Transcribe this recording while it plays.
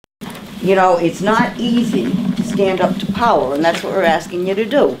you know, it's not easy to stand up to power, and that's what we're asking you to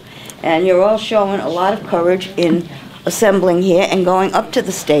do. And you're all showing a lot of courage in assembling here and going up to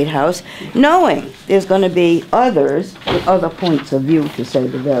the State House, knowing there's going to be others with other points of view, to say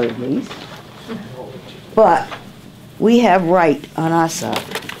the very least. But we have right on our side.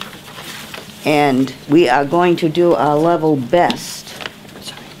 And we are going to do our level best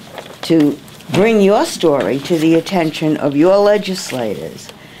to bring your story to the attention of your legislators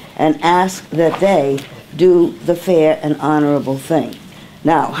and ask that they do the fair and honorable thing.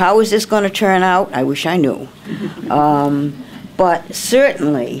 Now, how is this going to turn out? I wish I knew. But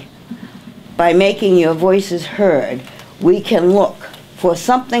certainly, by making your voices heard, we can look for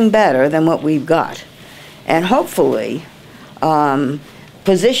something better than what we've got. And hopefully,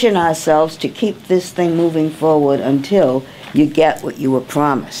 position ourselves to keep this thing moving forward until you get what you were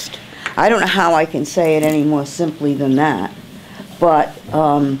promised. I don't know how I can say it any more simply than that, but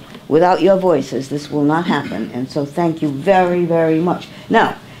without your voices, this will not happen, and so thank you very, very much.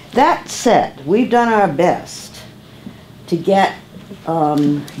 Now, that said, we've done our best to get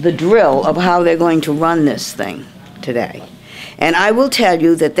the drill of how they're going to run this thing today. And I will tell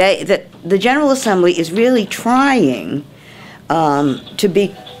you that the General Assembly is really trying to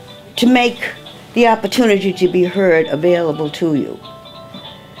make the opportunity to be heard available to you.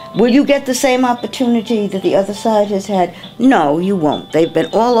 Will you get the same opportunity that the other side has had? No, you won't. They've been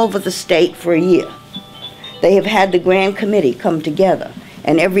all over the state for a year. They have had the Grand Committee come together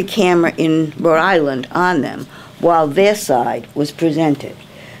and every camera in Rhode Island on them while their side was presented.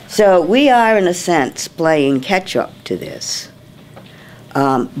 So we are, in a sense, playing catch-up to this.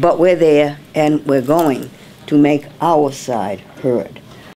 But we're there and we're going to make our side heard.